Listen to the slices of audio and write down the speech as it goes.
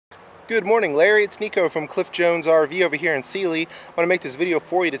Good morning, Larry. It's Niko from Cliff Jones RV over here in Sealy. I want to make this video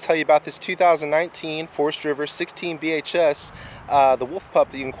for you to tell you about this 2019 Forest River 16BHS, the Wolf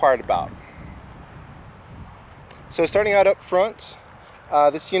Pup that you inquired about. So starting out up front,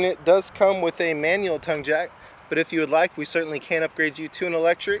 this unit does come with a manual tongue jack, but if you would like, we certainly can upgrade you to an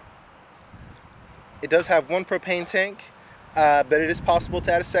electric. It does have one propane tank, but it is possible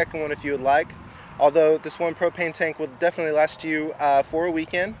to add a second one if you would like. Although this one propane tank will definitely last you for a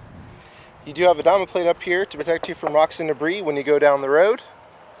weekend. You do have a diamond plate up here to protect you from rocks and debris when you go down the road.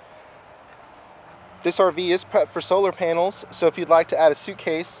 This RV is prepped for solar panels, so if you'd like to add a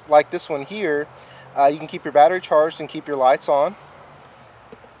suitcase like this one here, you can keep your battery charged and keep your lights on.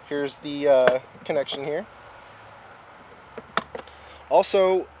 Here's the connection here.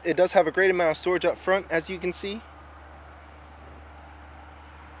 Also, it does have a great amount of storage up front, as you can see.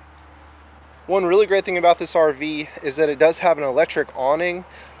 One really great thing about this RV is that it does have an electric awning.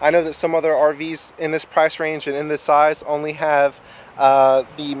 I know that some other RVs in this price range and in this size only have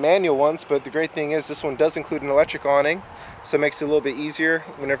the manual ones, but the great thing is this one does include an electric awning, so it makes it a little bit easier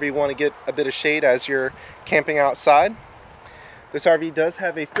whenever you want to get a bit of shade as you're camping outside. This RV does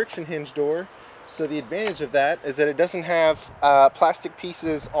have a friction hinge door, so the advantage of that is that it doesn't have plastic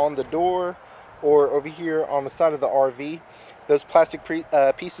pieces on the door or over here on the side of the RV. Those plastic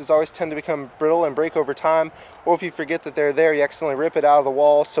pieces always tend to become brittle and break over time, or if you forget that they're there, you accidentally rip it out of the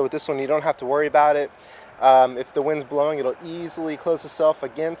wall. So with this one, you don't have to worry about it. If the wind's blowing, it'll easily close itself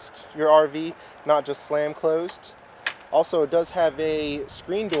against your RV, not just slam closed. Also, it does have a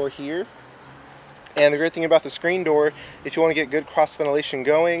screen door here, and the great thing about the screen door, if you want to get good cross ventilation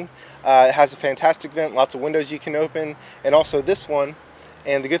going, it has a fantastic vent, lots of windows you can open, and also this one.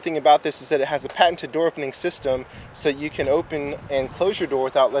 And the good thing about this is that it has a patented door opening system, so you can open and close your door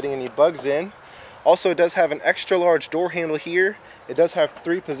without letting any bugs in. Also, it does have an extra large door handle here. It does have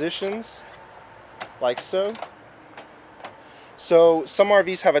 3 positions, like so. So some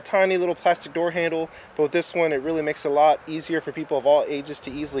RVs have a tiny little plastic door handle, but with this one, it really makes it a lot easier for people of all ages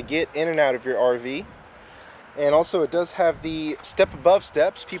to easily get in and out of your RV. And also, it does have the step above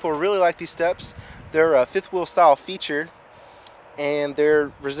steps. People really like these steps. They're a fifth wheel style feature, and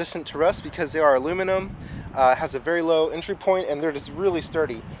they're resistant to rust because they are aluminum. Has a very low entry point, and they're just really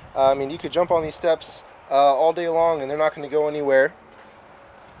sturdy. I mean, you could jump on these steps all day long and they're not going to go anywhere.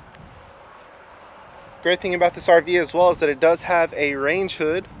 Great thing about this RV as well is that it does have a range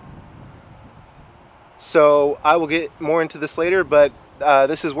hood. So I will get more into this later, but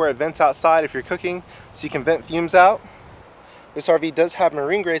this is where it vents outside if you're cooking, so you can vent fumes out. This RV does have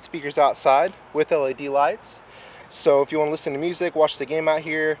marine grade speakers outside with LED lights. So if you want to listen to music, watch the game out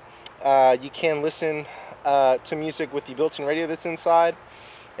here, you can listen to music with the built-in radio that's inside.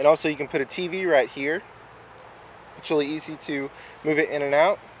 And also you can put a TV right here. It's really easy to move it in and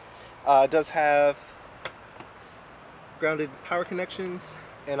out. It does have grounded power connections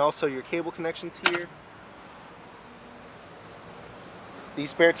and also your cable connections here. These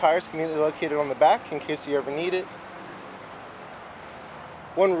spare tires are conveniently located on the back in case you ever need it.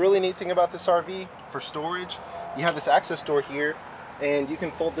 One really neat thing about this RV for storage, you have this access door here, and you can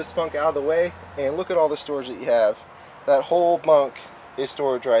fold this bunk out of the way, and look at all the storage that you have. That whole bunk is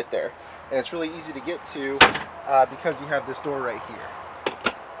storage right there, and it's really easy to get to because you have this door right here.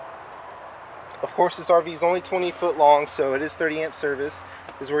 Of course, this RV is only 20 foot long, so it is 30 amp service.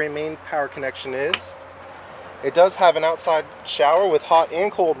 This is where your main power connection is. It does have an outside shower with hot and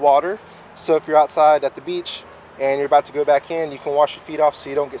cold water, so if you're outside at the beach and you're about to go back in, you can wash your feet off so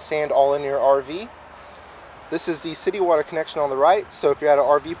you don't get sand all in your RV. This is the city water connection on the right, so if you're at an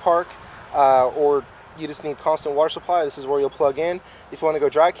RV park or you just need constant water supply, this is where you'll plug in. If you want to go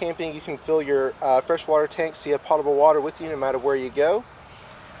dry camping, you can fill your freshwater tank so you have potable water with you no matter where you go.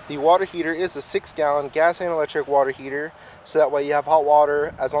 The water heater is a 6-gallon gas and electric water heater, so that way you have hot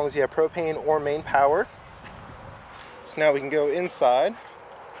water as long as you have propane or main power. So now we can go inside.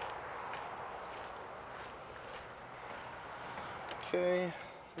 Okay.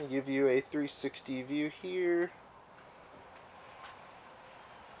 I'll give you a 360 view here.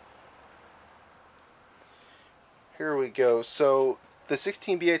 Here we go. So the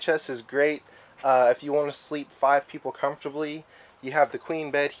 16BHS is great if you want to sleep 5 people comfortably. You have the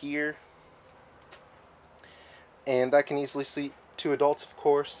queen bed here, and that can easily sleep 2 adults, of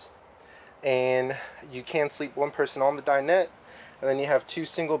course. And you can sleep 1 person on the dinette, and then you have 2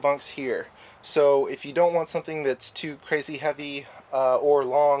 single bunks here. So if you don't want something that's too crazy heavy or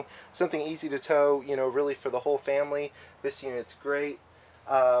long, something easy to tow, you know, really for the whole family, this unit's great.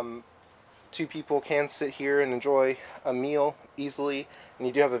 2 people can sit here and enjoy a meal easily, and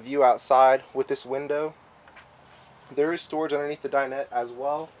you do have a view outside with this window. There is storage underneath the dinette as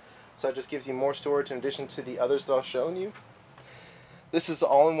well, So that just gives you more storage in addition to the others that I've shown you. This is the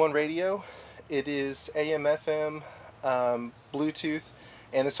all-in-one radio. It is AM, FM, Bluetooth,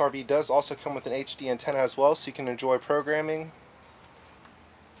 and this RV does also come with an HD antenna as well, so you can enjoy programming.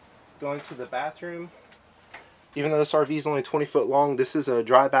 Going to the bathroom. Even though this RV is only 20 foot long, this is a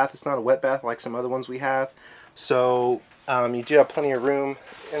dry bath. It's not a wet bath like some other ones we have. So you do have plenty of room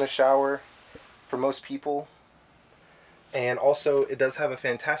in the shower for most people. And also it does have a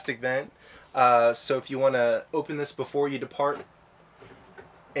fantastic vent. So if you want to open this before you depart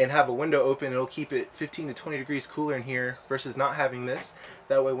and have a window open, it'll keep it 15 to 20 degrees cooler in here versus not having this.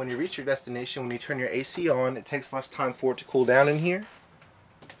 That way when you reach your destination, when you turn your AC on, it takes less time for it to cool down in here.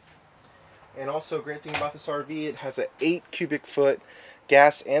 And also a great thing about this RV, it has an 8 cubic foot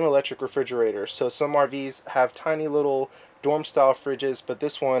gas and electric refrigerator. So some RVs have tiny little dorm style fridges, but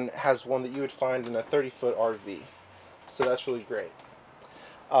this one has one that you would find in a 30 foot RV. So that's really great.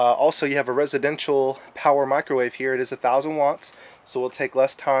 Also, you have a residential power microwave here. It is 1,000 watts, so it'll take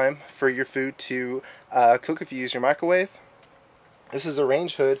less time for your food to cook if you use your microwave. This is a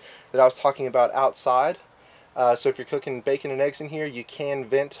range hood that I was talking about outside. So if you're cooking bacon and eggs in here, you can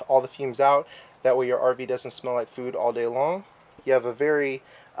vent all the fumes out. That way your RV doesn't smell like food all day long. You have a very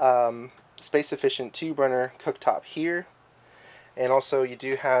space-efficient 2-burner cooktop here. And also you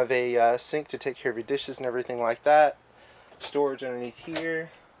do have a sink to take care of your dishes and everything like that. Storage underneath here.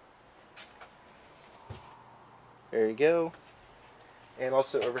 There you go. And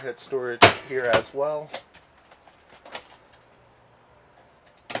also overhead storage here as well.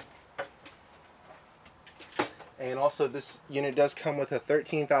 And also this unit does come with a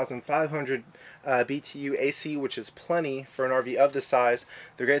 13,500 BTU AC, which is plenty for an RV of this size.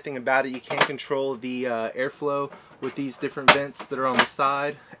 The great thing about it, you can control the airflow with these different vents that are on the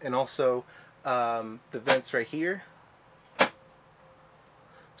side, and also the vents right here.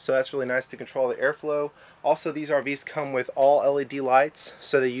 So that's really nice to control the airflow. Also, these RVs come with all LED lights,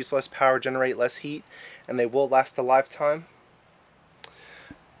 so they use less power, generate less heat, and they will last a lifetime.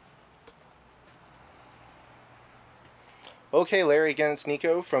 Okay, Larry, again, it's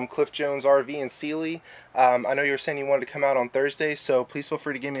Niko from Cliff Jones RV in Sealy. I know you were saying you wanted to come out on Thursday, so please feel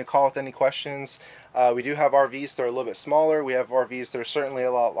free to give me a call with any questions. We do have RVs that are a little bit smaller. We have RVs that are certainly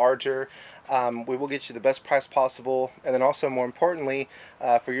a lot larger. We will get you the best price possible, and then also, more importantly,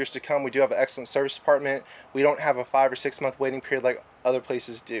 for years to come, we do have an excellent service department. We don't have a 5 or 6 month waiting period like other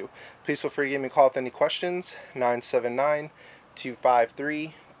places do. Please feel free to give me a call with any questions.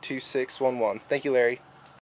 979-253-2611. Thank you, Larry.